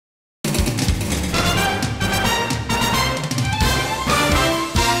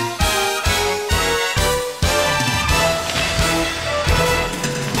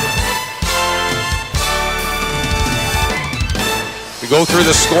Go through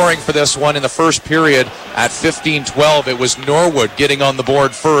the scoring for this one in the first period. At 15-12, it was Norwood getting on the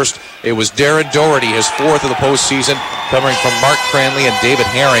board first. It was Darren Doherty, his fourth of the postseason, coming from Mark Cranley and David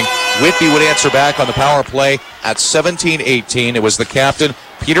Herring. Whitby would answer back on the power play at 17-18. It was the captain,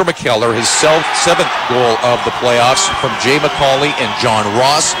 Peter McKellar, his seventh goal of the playoffs from Jay McCauley and John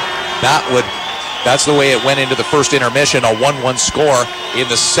Ross. That's the way it went into the first intermission, a 1-1 score. In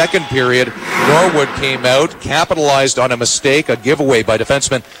the second period, Norwood came out, capitalized on a mistake, a giveaway by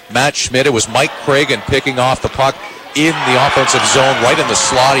defenseman Matt Schmidt. It was Mike Cragen picking off the puck in the offensive zone, right in the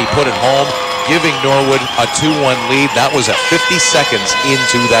slot. He put it home, giving Norwood a 2-1 lead. That was at 50 seconds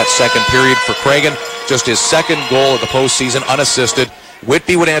into that second period for Cragen. Just his second goal of the postseason, unassisted.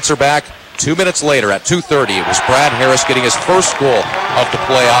 Whitby would answer back 2 minutes later at 2:30. It was Brad Harris getting his first goal of the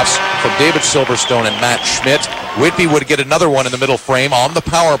playoffs from David Silverstone and Matt Schmidt. Whitby would get another one in the middle frame on the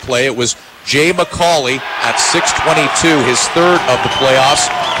power play. It was Jay McCauley at 6:22, his third of the playoffs,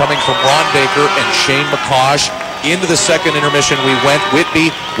 coming from Ron Baker and Shane McCosh. Into the second intermission we went.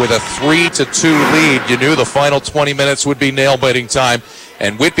 Whitby with a 3-2 lead. You knew the final 20 minutes would be nail-biting time.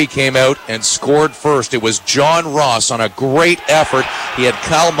 And Whitby came out and scored first. It was John Ross on a great effort. He had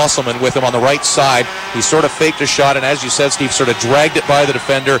Kyle Musselman with him on the right side. He sort of faked a shot, and as you said, Steve, sort of dragged it by the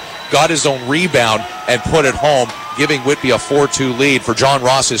defender, got his own rebound, and put it home, giving Whitby a 4-2 lead for John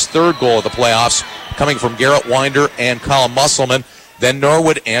Ross, his third goal of the playoffs, coming from Garrett Winder and Kyle Musselman. Then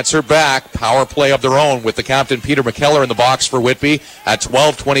Norwood answered back, power play of their own, with the captain Peter McKellar in the box for Whitby. At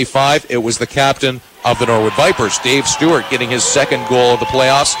 12:25, it was the captain of the Norwood Vipers, Dave Stewart, getting his second goal of the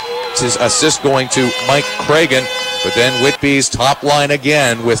playoffs. His assist going to Mike Cragen. But then Whitby's top line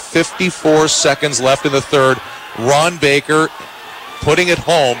again with 54 seconds left in the third. Ron Baker putting it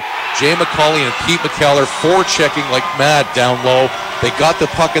home. Jay McCauley and Pete McKellar forechecking like mad down low. They got the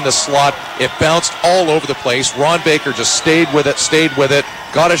puck in the slot. It bounced all over the place. Ron Baker just stayed with it,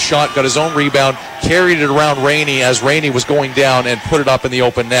 got a shot, got his own rebound, carried it around Rainey as Rainey was going down and put it up in the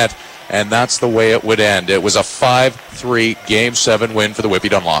open net. And that's the way it would end. It was a 5-3 Game 7 win for the Whitby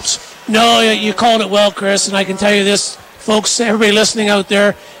Dunlops. No, you called it well, Chris, and I can tell you this, folks, everybody listening out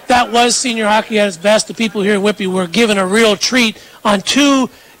there, that was senior hockey at its best. The people here in Whitby were given a real treat on two,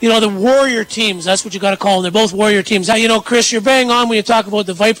 the warrior teams. That's what you got to call them. They're both warrior teams. Now, Chris, you're bang on when you talk about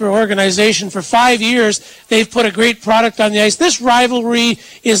the Viper organization. For 5 years, they've put a great product on the ice. This rivalry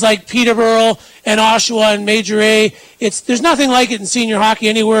is like Peterborough and Oshawa and Major A. There's nothing like it in senior hockey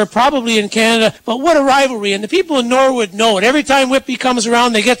anywhere, probably in Canada, but what a rivalry. And the people in Norwood know it. Every time Whitby comes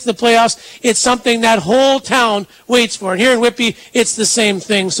around, they get to the playoffs, it's something that whole town waits for. And here in Whitby, it's the same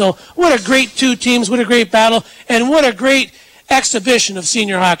thing. So what a great two teams, what a great battle, and what a great exhibition of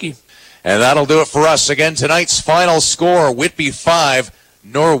senior hockey. And that'll do it for us. Again, tonight's final score, Whitby 5,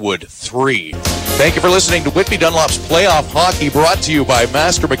 Norwood 3. Thank you for listening to Whitby Dunlop's Playoff Hockey, brought to you by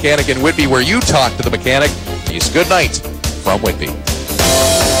Master Mechanic in Whitby, where you talk to the mechanic. Peace, good night from Whitby.